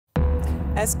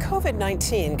As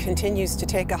COVID-19 continues to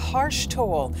take a harsh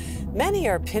toll, many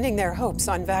are pinning their hopes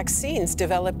on vaccines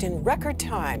developed in record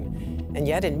time. And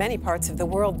yet, in many parts of the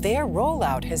world, their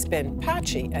rollout has been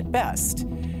patchy at best.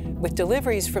 With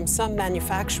deliveries from some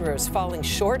manufacturers falling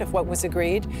short of what was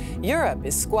agreed, Europe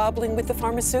is squabbling with the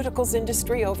pharmaceuticals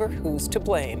industry over who's to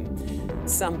blame.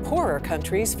 Some poorer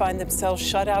countries find themselves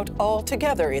shut out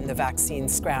altogether in the vaccine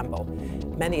scramble.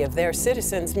 Many of their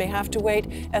citizens may have to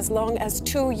wait as long as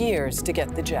 2 years to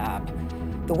get the jab.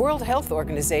 The World Health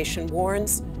Organization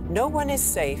warns no one is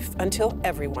safe until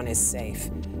everyone is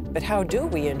safe. But how do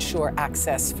we ensure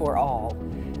access for all?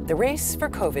 The race for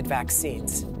COVID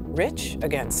vaccines. Rich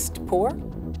against poor?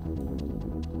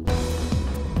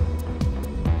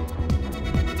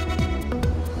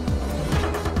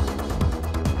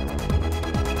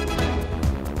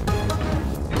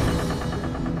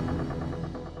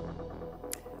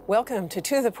 Welcome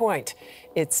to the Point.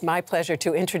 It's my pleasure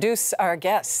to introduce our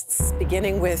guests,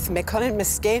 beginning with Mekonnen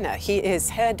Mesghena. He is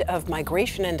head of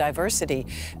migration and diversity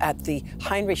at the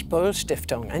Heinrich Böll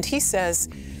Stiftung, and he says,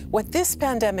 what this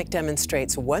pandemic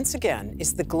demonstrates once again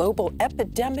is the global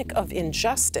epidemic of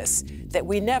injustice that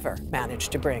we never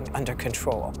managed to bring under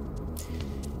control.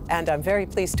 And I'm very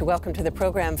pleased to welcome to the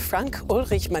program Frank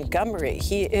Ulrich Montgomery.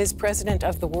 He is president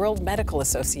of the World Medical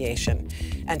Association,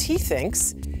 and he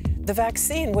thinks the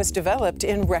vaccine was developed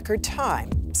in record time.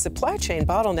 Supply chain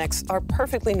bottlenecks are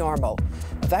perfectly normal.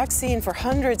 A vaccine for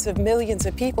hundreds of millions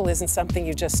of people isn't something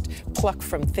you just pluck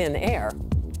from thin air.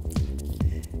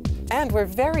 And we're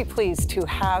very pleased to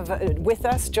have with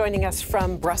us, joining us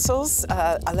from Brussels,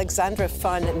 Alexandra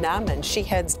von Nahmen. She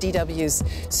heads DW's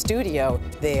studio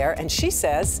there, and she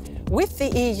says, with the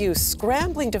EU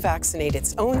scrambling to vaccinate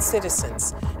its own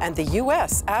citizens and the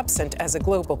US absent as a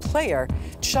global player,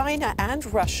 China and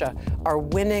Russia are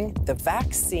winning the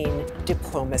vaccine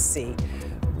diplomacy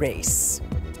race.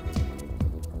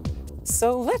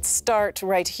 So let's start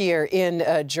right here in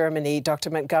Germany, Dr.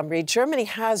 Montgomery. Germany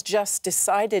has just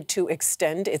decided to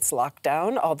extend its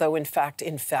lockdown, although in fact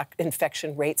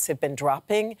infection rates have been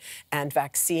dropping and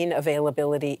vaccine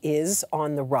availability is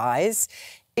on the rise.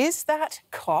 Is that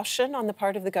caution on the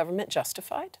part of the government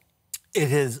justified?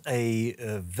 It is a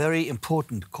very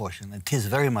important caution. It is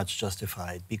very much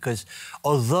justified because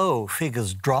although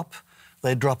figures drop,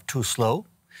 they drop too slow.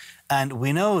 And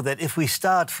we know that if we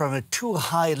start from a too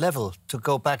high level to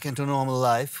go back into normal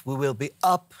life, we will be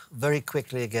up very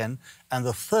quickly again. And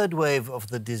the third wave of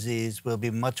the disease will be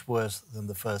much worse than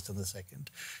the first and the second.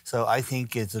 So I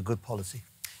think it's a good policy.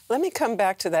 Let me come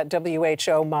back to that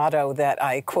WHO motto that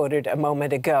I quoted a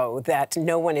moment ago, that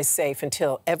no one is safe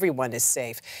until everyone is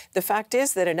safe. The fact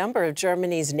is that a number of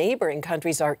Germany's neighboring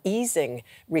countries are easing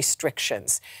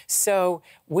restrictions. So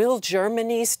will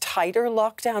Germany's tighter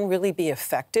lockdown really be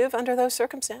effective under those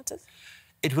circumstances?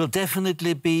 It will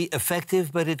definitely be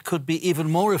effective, but it could be even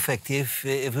more effective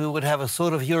if we would have a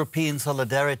sort of European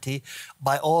solidarity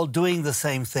by all doing the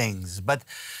same things. But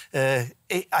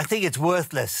I think it's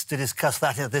worthless to discuss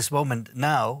that at this moment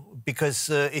now, because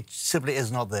it simply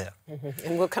is not there. Mm-hmm.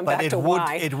 And we'll come back to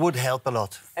why. It would help a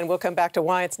lot. And we'll come back to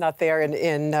why it's not there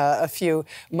in a few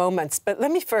moments. But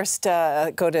let me first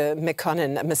go to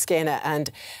Mekonnen Mesghena and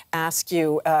ask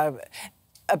you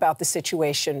about the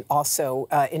situation also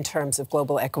in terms of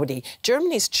global equity.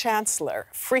 Germany's chancellor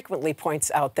frequently points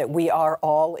out that we are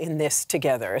all in this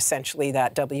together, essentially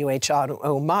that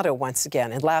WHO motto once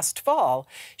again. And last fall,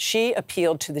 she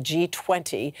appealed to the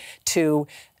G20 to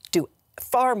do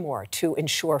far more to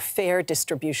ensure fair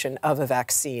distribution of a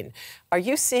vaccine. Are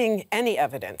you seeing any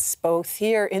evidence, both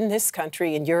here in this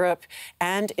country, in Europe,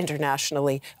 and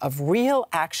internationally, of real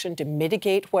action to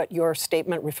mitigate what your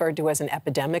statement referred to as an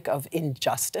epidemic of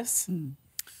injustice?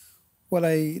 Well,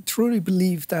 I truly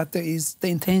believe that there is the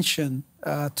intention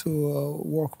to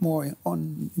work more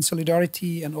in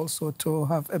solidarity and also to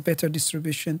have a better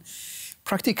distribution.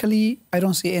 Practically, I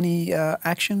don't see any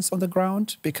actions on the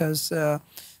ground because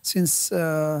since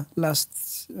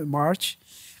last March,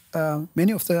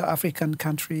 many of the African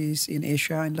countries in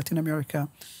Asia and Latin America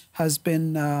has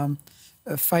been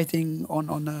fighting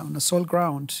on a sole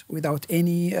ground without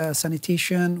any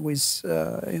sanitation, with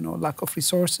lack of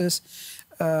resources,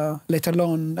 let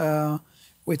alone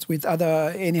with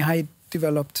any high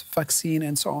developed vaccine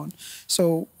and so on.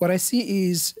 So what I see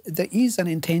is there is an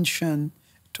intention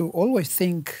to always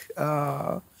think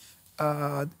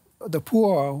the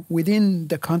poor within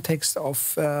the context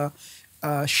of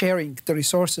sharing the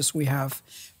resources we have.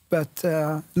 But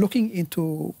looking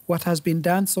into what has been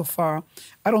done so far,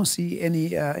 I don't see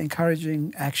any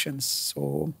encouraging actions.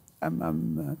 So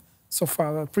I'm so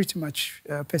far pretty much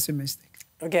pessimistic.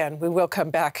 Again, we will come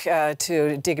back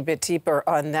to dig a bit deeper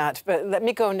on that. But let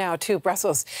me go now to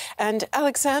Brussels. And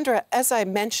Alexandra, as I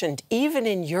mentioned, even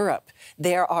in Europe,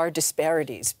 there are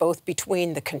disparities, both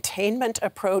between the containment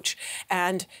approach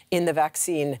and in the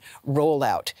vaccine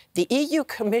rollout. The EU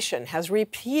Commission has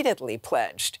repeatedly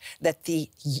pledged that the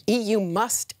EU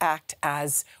must act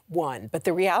as one. But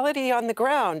the reality on the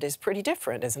ground is pretty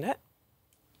different, isn't it?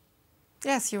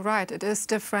 Yes, you're right. It is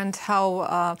different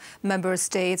how member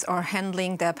states are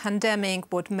handling the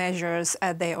pandemic, what measures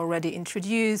they already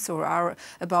introduced or are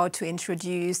about to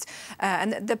introduce.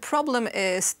 And the problem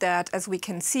is that, as we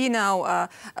can see now,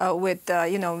 with the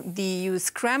EU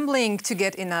scrambling to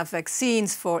get enough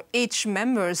vaccines for each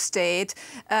member state,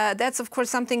 that's of course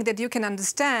something that you can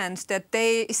understand, that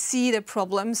they see the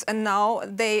problems and now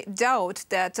they doubt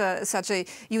that such a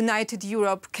united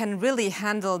Europe can really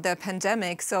handle the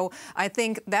pandemic. So I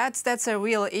think that's a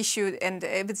real issue, and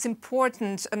it's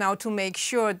important now to make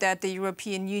sure that the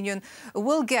European Union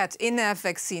will get enough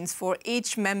vaccines for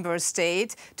each member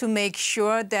state to make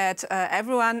sure that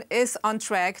everyone is on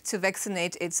track to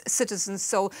vaccinate its citizens,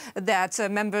 so that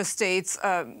member states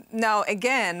now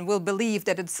again will believe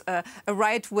that it's a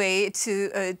right way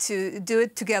to do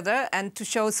it together and to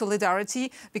show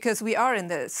solidarity, because we are in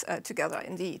this together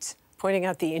indeed. Pointing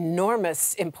out the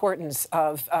enormous importance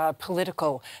of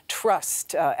political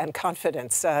trust and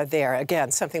confidence there.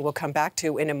 Again, something we'll come back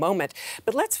to in a moment.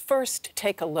 But let's first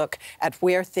take a look at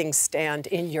where things stand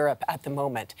in Europe at the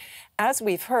moment. As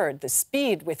we've heard, the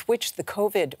speed with which the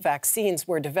COVID vaccines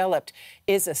were developed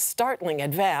is a startling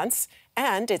advance,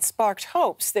 and it sparked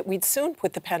hopes that we'd soon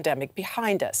put the pandemic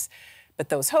behind us. But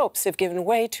those hopes have given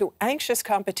way to anxious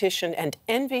competition and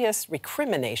envious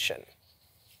recrimination.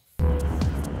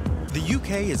 The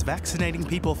UK is vaccinating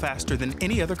people faster than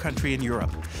any other country in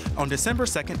Europe. On December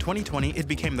 2nd, 2020, it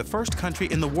became the first country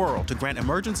in the world to grant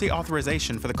emergency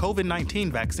authorization for the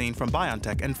COVID-19 vaccine from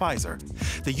BioNTech and Pfizer.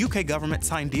 The UK government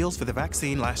signed deals for the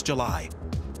vaccine last July.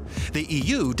 The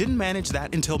EU didn't manage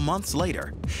that until months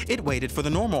later. It waited for the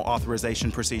normal authorization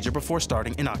procedure before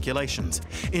starting inoculations.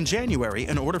 In January,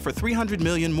 an order for 300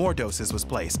 million more doses was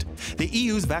placed. The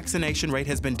EU's vaccination rate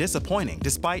has been disappointing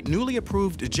despite newly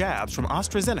approved jabs from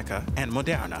AstraZeneca and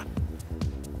Moderna.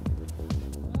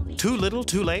 Too little,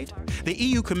 too late? The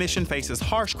EU Commission faces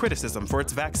harsh criticism for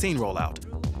its vaccine rollout.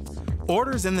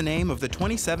 Orders in the name of the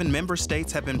 27 member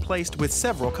states have been placed with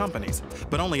several companies,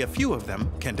 but only a few of them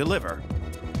can deliver.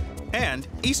 And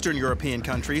Eastern European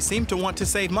countries seem to want to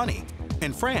save money,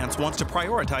 and France wants to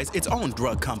prioritize its own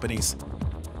drug companies.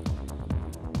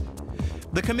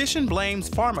 The Commission blames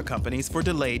pharma companies for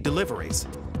delayed deliveries.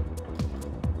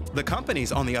 The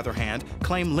companies, on the other hand,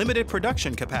 claim limited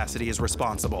production capacity is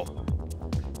responsible.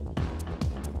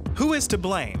 Who is to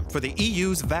blame for the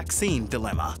EU's vaccine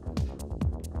dilemma?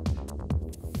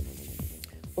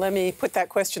 Let me put that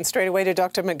question straight away to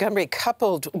Dr. Montgomery,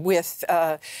 coupled with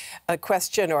a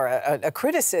question or a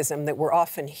criticism that we're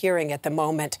often hearing at the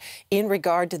moment in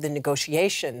regard to the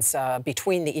negotiations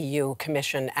between the EU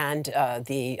Commission and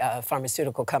the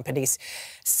pharmaceutical companies.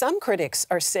 Some critics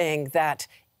are saying that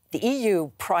the EU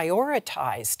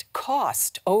prioritized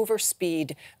cost over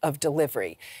speed of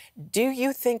delivery. Do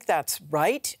you think that's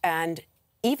right? And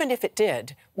even if it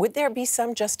did, would there be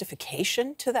some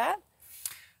justification to that?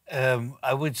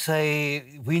 I would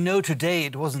say we know today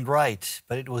it wasn't right,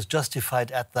 but it was justified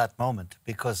at that moment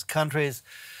because countries,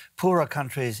 poorer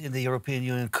countries in the European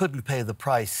Union couldn't pay the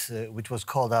price which was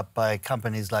called up by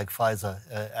companies like Pfizer.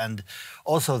 And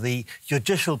also the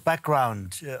judicial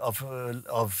background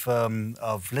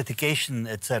of litigation,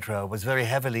 etc., was very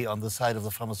heavily on the side of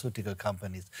the pharmaceutical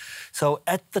companies. So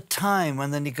at the time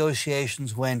when the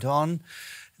negotiations went on,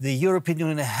 the European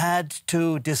Union had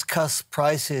to discuss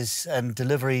prices and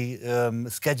delivery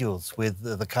schedules with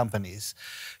the companies.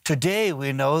 Today,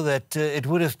 we know that it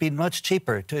would have been much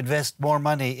cheaper to invest more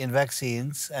money in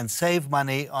vaccines and save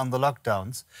money on the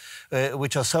lockdowns,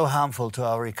 which are so harmful to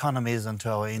our economies and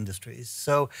to our industries.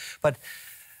 So, but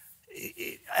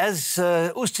as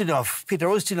Peter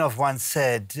Ustinov once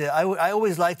said, I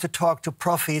always like to talk to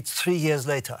profits 3 years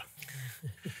later.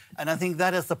 And I think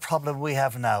that is the problem we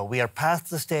have now. We are past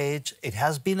the stage. It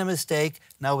has been a mistake.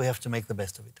 Now we have to make the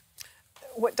best of it.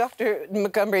 What Dr.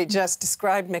 Montgomery just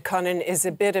described, Mekonnen, is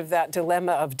a bit of that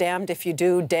dilemma of damned if you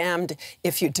do, damned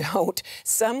if you don't.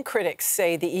 Some critics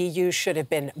say the EU should have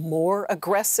been more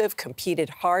aggressive, competed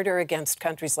harder against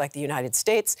countries like the United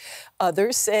States.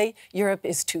 Others say Europe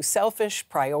is too selfish,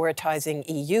 prioritizing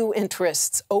EU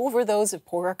interests over those of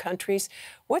poorer countries.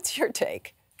 What's your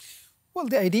take? Well,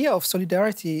 the idea of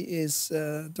solidarity is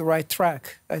the right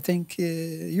track. I think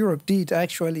Europe did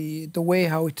actually, the way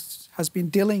how it has been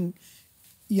dealing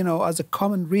as a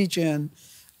common region,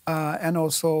 and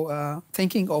also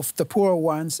thinking of the poor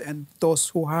ones and those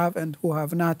who have and who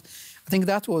have not, I think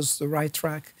that was the right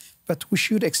track. But we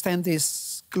should extend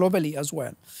this globally as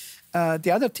well.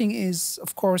 The other thing is,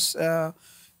 of course,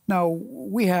 now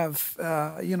we have,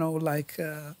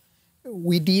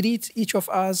 we did it, each of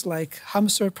us, like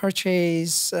hamster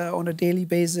purchase on a daily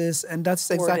basis, and that's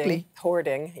exactly...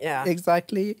 Hoarding, yeah.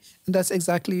 Exactly, and that's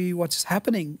exactly what's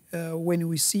happening when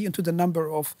we see into the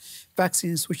number of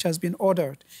vaccines which has been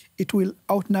ordered. It will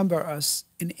outnumber us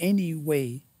in any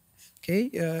way, okay?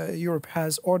 Europe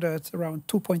has ordered around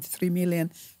 2.3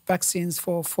 million vaccines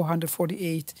for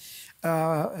 448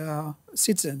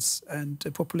 citizens and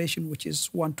a population which is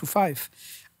 1 to 5.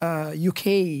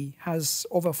 UK has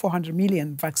over 400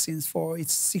 million vaccines for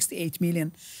its 68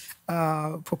 million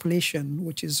population,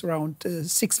 which is around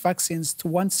 6 vaccines to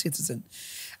 1 citizen.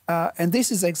 And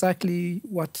this is exactly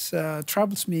what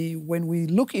troubles me when we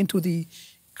look into the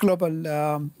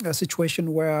global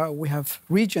situation where we have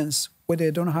regions where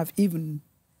they don't have even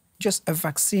just a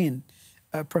vaccine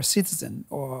per citizen,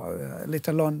 or let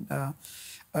alone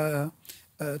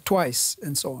twice,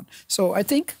 and so on. So I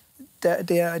think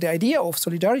the idea of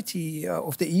solidarity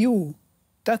of the EU,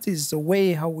 that is the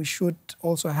way how we should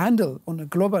also handle on a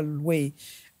global way.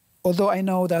 Although I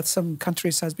know that some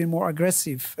countries has been more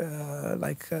aggressive,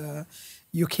 like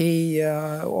UK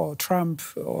or Trump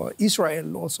or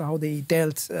Israel, also how they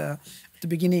dealt at the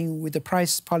beginning with the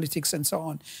price politics and so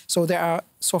on. So they are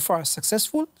so far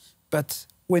successful, but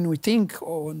when we think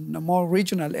on a more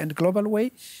regional and global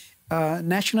way,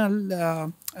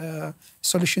 national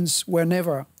solutions were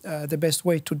never the best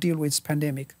way to deal with this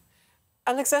pandemic.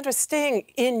 Alexandra, staying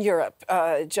in Europe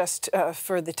just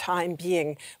for the time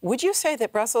being, would you say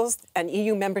that Brussels and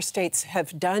EU member states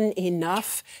have done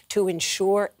enough to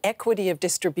ensure equity of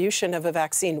distribution of a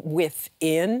vaccine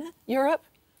within Europe?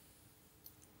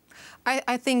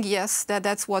 I think, yes,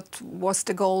 that's what was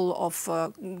the goal of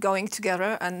going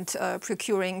together and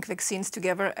procuring vaccines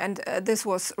together. And this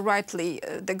was rightly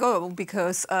the goal,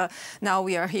 because now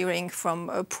we are hearing from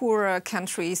poorer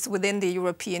countries within the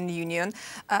European Union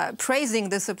praising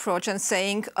this approach and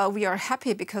saying we are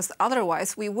happy because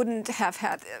otherwise we wouldn't have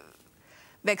had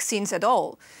vaccines at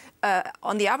all.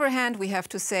 On the other hand, we have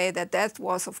to say that that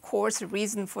was, of course, a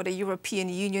reason for the European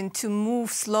Union to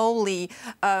move slowly,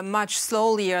 much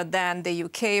slower than the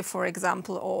UK, for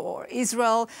example, or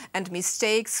Israel. And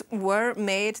mistakes were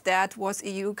made. That was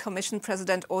EU Commission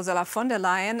President Ursula von der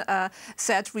Leyen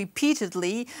said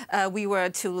repeatedly. We were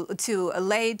too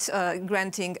late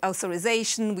granting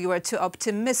authorization. We were too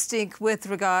optimistic with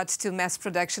regard to mass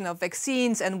production of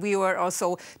vaccines. And we were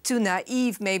also too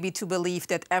naive, maybe, to believe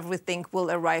that everything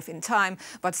will arrive in time.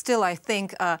 But still, I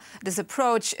think this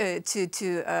approach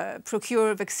to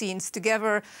procure vaccines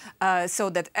together so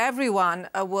that everyone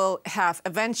will have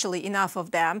eventually enough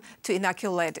of them to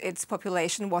inoculate its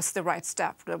population was the right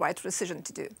step, the right decision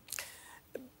to do.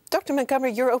 Dr.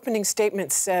 Montgomery, your opening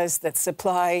statement says that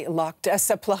supply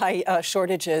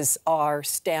shortages are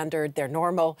standard, they're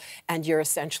normal, and you're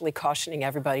essentially cautioning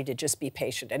everybody to just be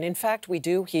patient. And in fact, we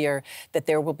do hear that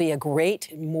there will be a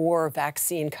great more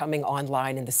vaccine coming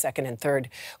online in the second and third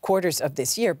quarters of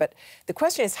this year. But the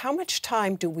question is, how much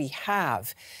time do we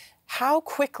have? How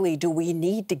quickly do we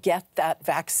need to get that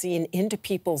vaccine into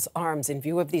people's arms in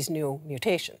view of these new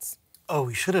mutations? Oh,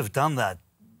 we should have done that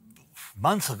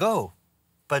months ago.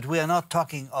 But we are not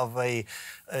talking of a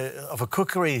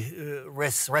cookery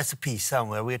recipe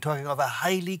somewhere. We are talking of a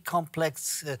highly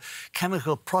complex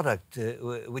chemical product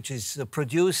which is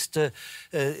produced.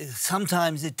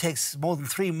 Sometimes it takes more than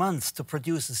 3 months to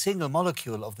produce a single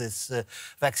molecule of this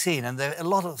vaccine, and a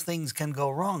lot of things can go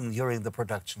wrong during the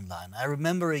production line. I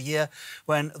remember a year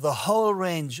when the whole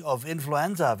range of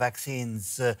influenza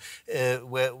vaccines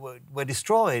were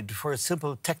destroyed for a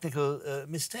simple technical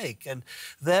mistake, and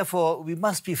therefore we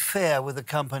must be fair with the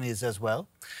companies as well.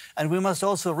 And we must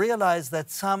also realize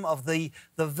that some of the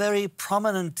very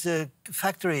prominent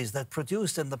factories that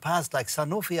produced in the past, like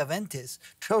Sanofi Aventis,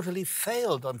 totally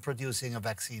failed on producing a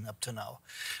vaccine up to now.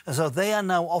 And so they are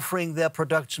now offering their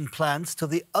production plants to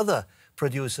the other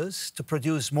producers to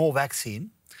produce more vaccine.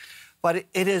 But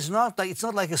it's not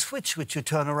like a switch which you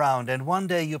turn around and one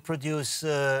day you produce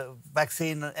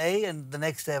vaccine A and the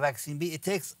next day vaccine B. It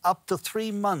takes up to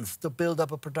 3 months to build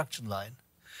up a production line.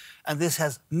 And this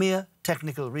has mere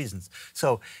technical reasons.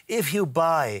 So if you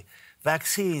buy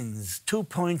vaccines,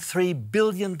 2.3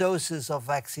 billion doses of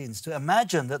vaccines, to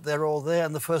imagine that they're all there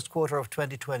in the first quarter of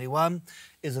 2021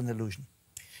 is an illusion.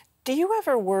 Do you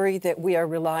ever worry that we are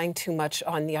relying too much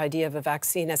on the idea of a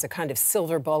vaccine as a kind of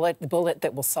silver bullet, the bullet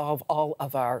that will solve all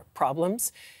of our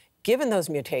problems? given those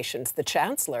mutations, the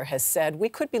chancellor has said we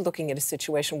could be looking at a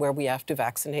situation where we have to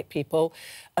vaccinate people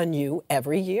anew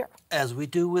every year. As we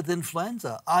do with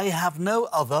influenza. I have no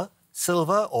other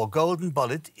silver or golden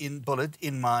bullet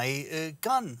in my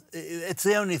gun. It's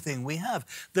the only thing we have.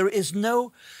 There is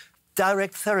no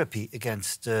direct therapy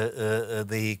against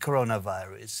the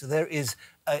coronavirus. There is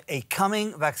a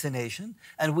coming vaccination,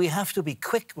 and we have to be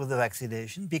quick with the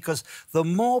vaccination, because the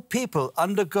more people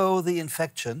undergo the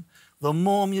infection, the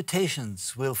more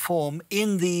mutations will form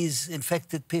in these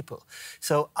infected people.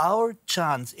 So our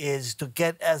chance is to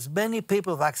get as many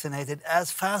people vaccinated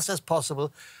as fast as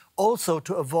possible, also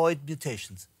to avoid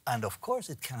mutations. And of course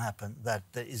it can happen that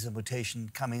there is a mutation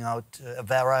coming out, a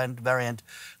variant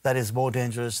that is more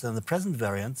dangerous than the present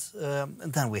variants,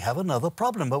 and then we have another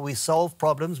problem. But we solve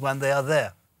problems when they are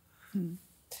there.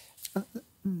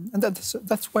 And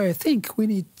that's why I think we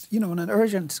need, an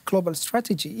urgent global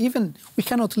strategy. Even we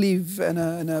cannot live in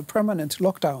a permanent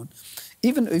lockdown.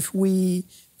 Even if we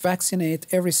vaccinate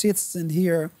every citizen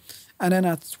here, and then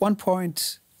at one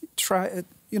point try,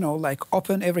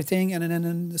 open everything and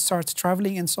then start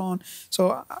traveling and so on.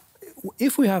 So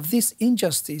if we have this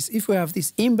injustice, if we have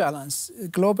this imbalance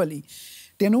globally,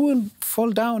 then we will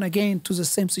fall down again to the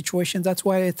same situation. That's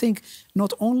why I think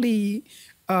not only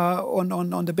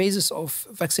on the basis of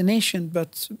vaccination,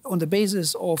 but on the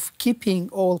basis of keeping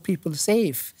all people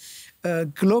safe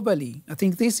globally. I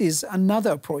think this is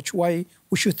another approach why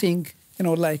we should think, in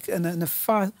a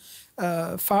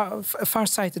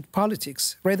far-sighted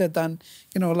politics, rather than,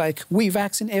 we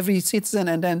vaccinate every citizen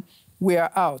and then we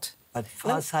are out. But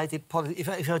far-sighted politics,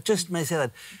 if I just may say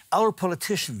that, our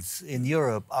politicians in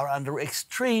Europe are under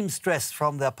extreme stress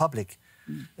from their public.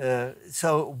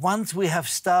 So once we have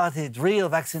started real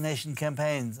vaccination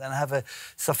campaigns and have a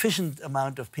sufficient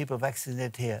amount of people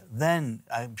vaccinated here, then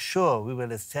I'm sure we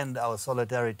will extend our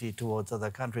solidarity towards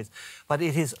other countries. But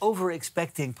it is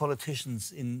over-expecting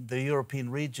politicians in the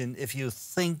European region if you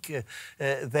think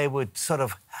they would sort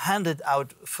of hand it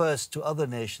out first to other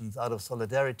nations out of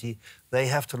solidarity. They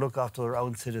have to look after their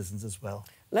own citizens as well.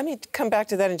 Let me come back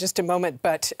to that in just a moment,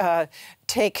 but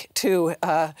take to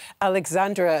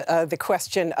Alexandra the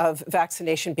question of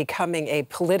vaccination becoming a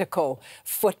political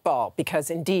football, because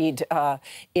indeed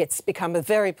it's become a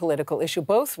very political issue,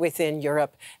 both within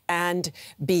Europe and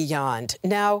beyond.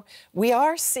 Now, we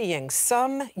are seeing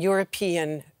some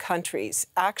European countries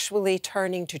actually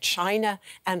turning to China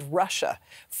and Russia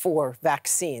for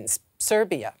vaccines.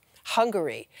 Serbia,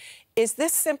 Hungary. Is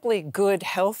this simply good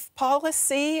health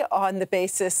policy on the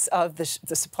basis of the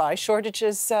supply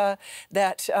shortages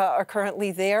that are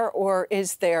currently there, or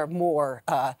is there more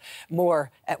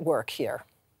at work here?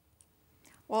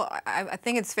 Well, I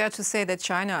think it's fair to say that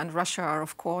China and Russia are,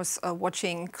 of course,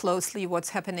 watching closely what's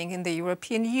happening in the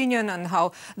European Union and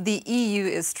how the EU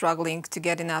is struggling to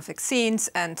get enough vaccines.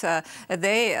 And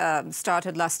they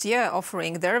started last year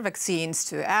offering their vaccines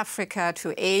to Africa,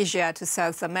 to Asia, to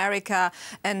South America.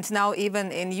 And now even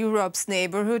in Europe's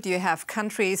neighborhood, you have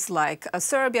countries like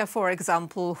Serbia, for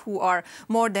example, who are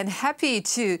more than happy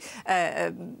to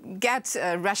get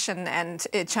Russian and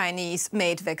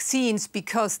Chinese-made vaccines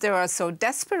because they are so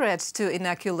desperate to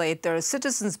inoculate their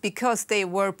citizens, because they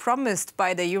were promised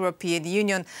by the European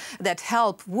Union that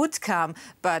help would come,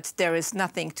 but there is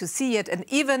nothing to see it. And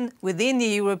even within the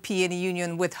European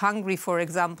Union, with Hungary, for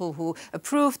example, who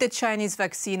approved the Chinese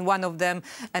vaccine, one of them,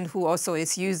 and who also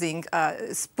is using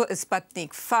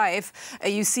Sputnik 5,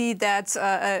 you see that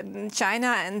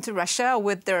China and Russia,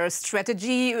 with their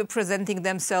strategy presenting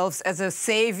themselves as a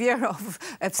savior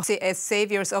as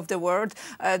saviors of the world,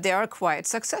 they are quite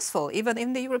successful, even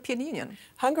in the European Union.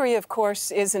 Hungary, of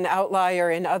course, is an outlier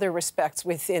in other respects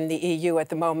within the EU at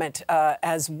the moment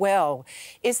as well.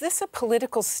 Is this a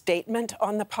political statement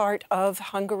on the part of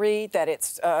Hungary that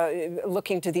it's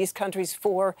looking to these countries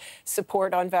for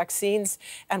support on vaccines?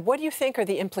 And what do you think are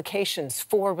the implications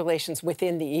for relations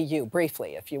within the EU,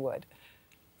 briefly, if you would?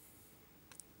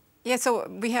 Yeah, so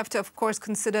we have to, of course,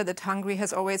 consider that Hungary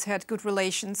has always had good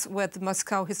relations with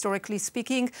Moscow, historically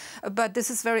speaking. But this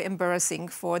is very embarrassing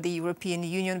for the European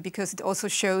Union, because it also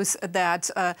shows that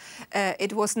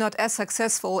it was not as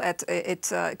successful as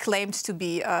it claimed to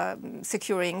be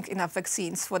securing enough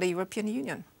vaccines for the European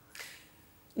Union.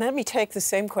 Let me take the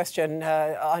same question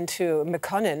on to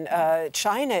Mekonnen.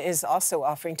 China is also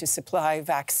offering to supply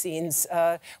vaccines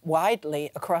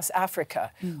widely across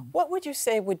Africa. What would you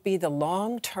say would be the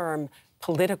long-term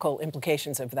political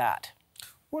implications of that?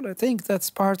 Well, I think that's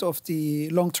part of the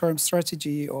long-term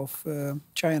strategy of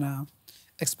China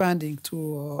expanding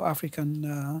to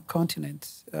African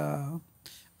continent.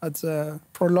 As a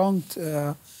prolonged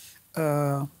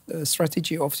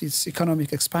strategy of its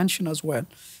economic expansion as well.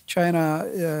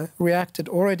 China reacted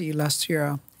already last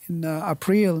year in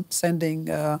April, sending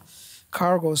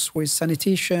cargoes with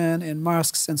sanitation and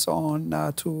masks and so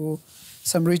on to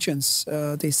some regions.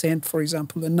 They sent, for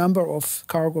example, a number of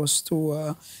cargoes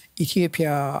to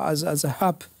Ethiopia as a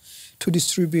hub to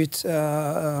distribute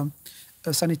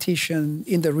sanitation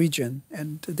in the region.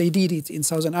 And they did it in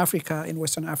Southern Africa, in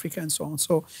Western Africa, and so on.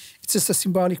 So it's just a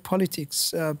symbolic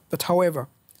politics. But however,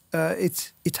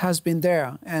 it has been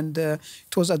there. And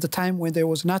it was at the time when there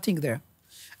was nothing there.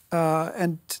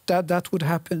 And that would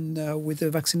happen with the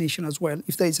vaccination as well.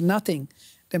 If there is nothing,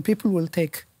 then people will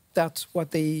take that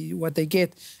what they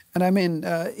get. And I mean,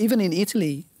 even in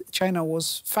Italy, China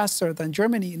was faster than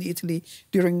Germany in Italy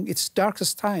during its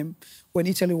darkest time when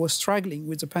Italy was struggling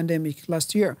with the pandemic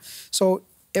last year. So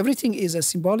everything is a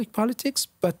symbolic politics,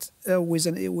 but with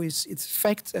its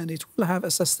effect, and it will have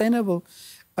a sustainable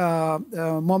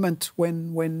moment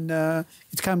when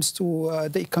it comes to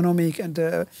the economic and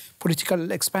the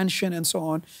political expansion and so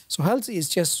on. So health is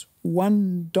just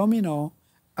one domino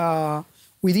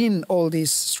within all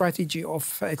this strategy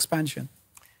of expansion.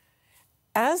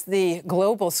 As the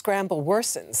global scramble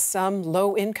worsens, some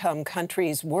low-income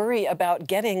countries worry about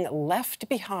getting left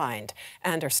behind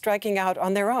and are striking out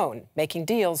on their own, making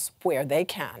deals where they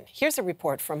can. Here's a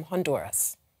report from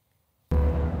Honduras.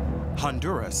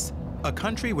 Honduras, a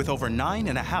country with over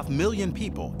 9.5 million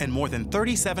people and more than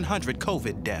 3,700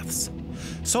 COVID deaths.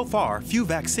 So far, few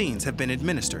vaccines have been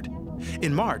administered.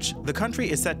 In March, the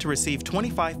country is set to receive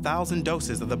 25,000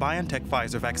 doses of the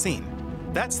BioNTech-Pfizer vaccine.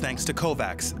 That's thanks to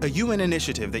COVAX, a UN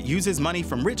initiative that uses money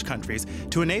from rich countries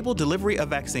to enable delivery of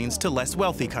vaccines to less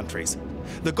wealthy countries.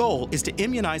 The goal is to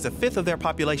immunize 1/5 of their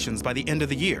populations by the end of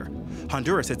the year.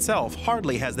 Honduras itself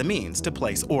hardly has the means to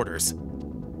place orders.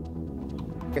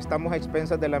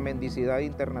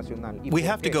 We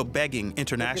have to go begging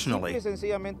internationally.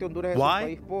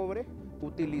 Why?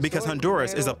 Because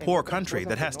Honduras is a poor country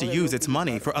that has to use its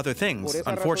money for other things,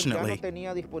 unfortunately.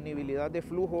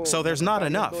 So there's not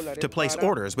enough to place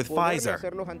orders with Pfizer.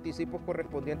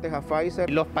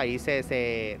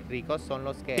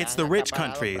 It's the rich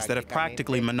countries that have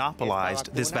practically monopolized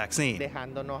this vaccine.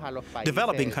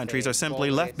 Developing countries are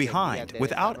simply left behind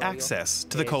without access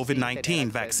to the COVID-19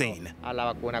 vaccine.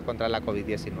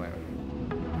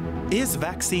 Is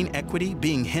vaccine equity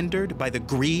being hindered by the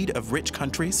greed of rich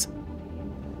countries?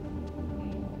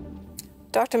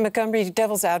 Dr. Montgomery,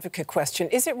 devil's advocate question.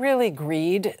 Is it really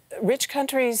greed? Rich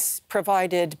countries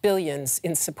provided billions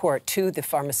in support to the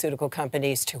pharmaceutical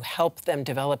companies to help them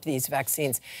develop these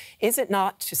vaccines. Is it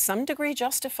not, to some degree,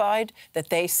 justified that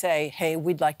they say, hey,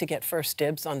 we'd like to get first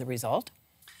dibs on the result?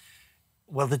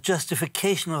 Well, the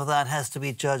justification of that has to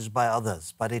be judged by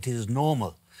others, but it is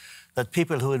normal that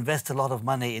people who invest a lot of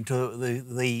money into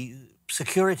the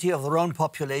security of their own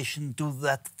population do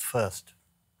that first.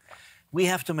 We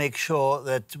have to make sure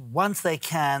that once they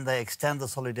can, they extend the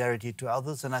solidarity to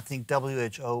others. And I think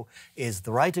WHO is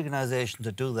the right organization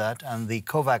to do that. And the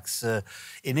COVAX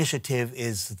initiative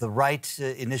is the right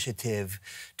initiative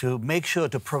to make sure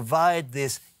to provide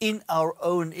this in our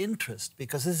own interest,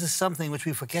 because this is something which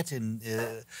we forget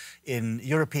in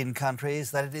European countries,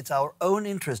 that it's our own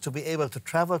interest to be able to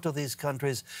travel to these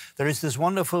countries. There is this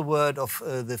wonderful word of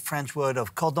the French word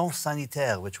of cordon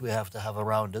sanitaire, which we have to have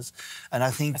around us. And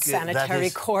I think a sanitary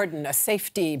cordon, a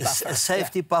safety buffer. A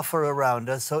safety buffer around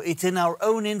us. So it's in our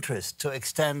own interest to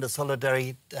extend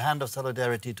the hand of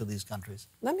solidarity to these countries.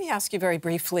 Let me ask you very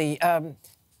briefly,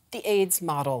 the AIDS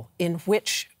model in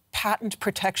which patent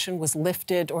protection was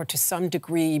lifted or to some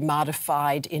degree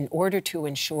modified in order to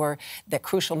ensure that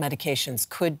crucial medications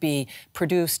could be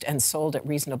produced and sold at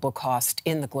reasonable cost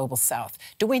in the global south.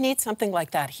 Do we need something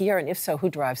like that here? And if so, who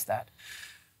drives that?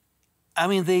 I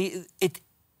mean,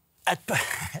 a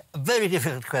very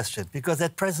difficult question, because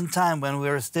at present time, when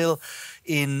we're still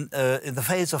in the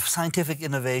phase of scientific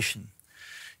innovation,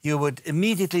 you would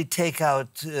immediately take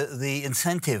out the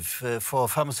incentive for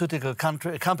pharmaceutical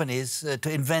companies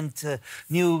to invent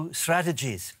new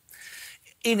strategies.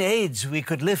 In AIDS, we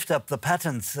could lift up the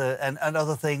patents and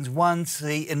other things once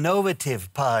the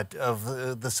innovative part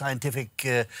of the scientific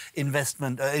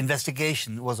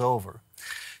investigation was over.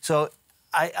 So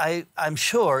I'm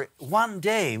sure one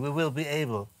day we will be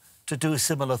able to do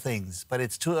similar things, but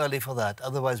it's too early for that.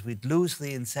 Otherwise, we'd lose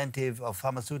the incentive of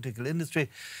pharmaceutical industry,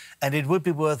 and it would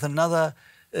be worth another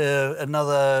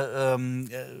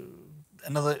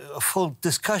another full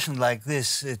discussion like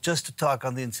this just to talk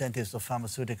on the incentives of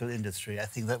pharmaceutical industry. I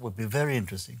think that would be very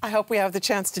interesting. I hope we have the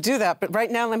chance to do that. But right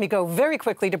now, let me go very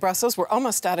quickly to Brussels. We're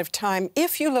almost out of time.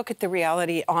 If you look at the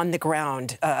reality on the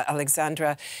ground,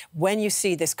 Alexandra, when you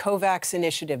see this COVAX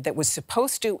initiative that was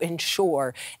supposed to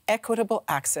ensure equitable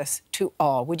access to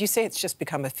all, would you say it's just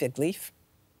become a fig leaf?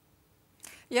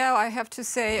 Yeah, I have to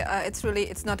say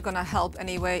it's not going to help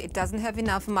anyway. It doesn't have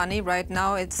enough money right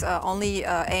now. It's only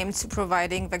aimed to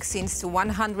providing vaccines to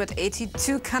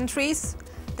 182 countries.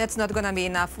 That's not going to be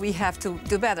enough. We have to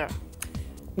do better.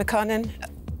 Mekonnen,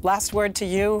 last word to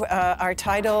you. Our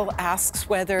title asks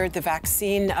whether the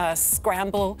vaccine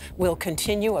scramble will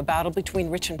continue, a battle between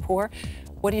rich and poor.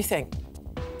 What do you think?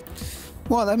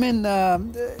 Well, I mean,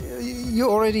 you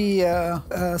already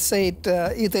said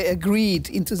they agreed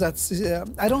into that.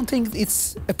 I don't think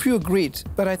it's a pure greed,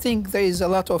 but I think there is a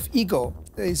lot of ego.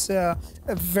 There is a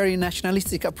very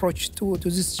nationalistic approach to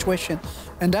this situation,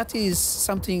 and that is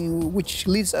something which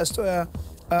leads us to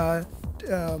a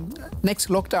next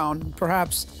lockdown,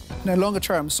 perhaps in a longer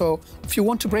term. So if you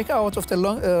want to break out of the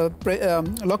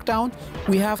lockdown,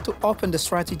 we have to open the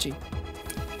strategy.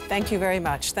 Thank you very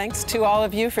much. Thanks to all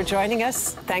of you for joining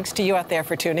us. Thanks to you out there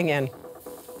for tuning in.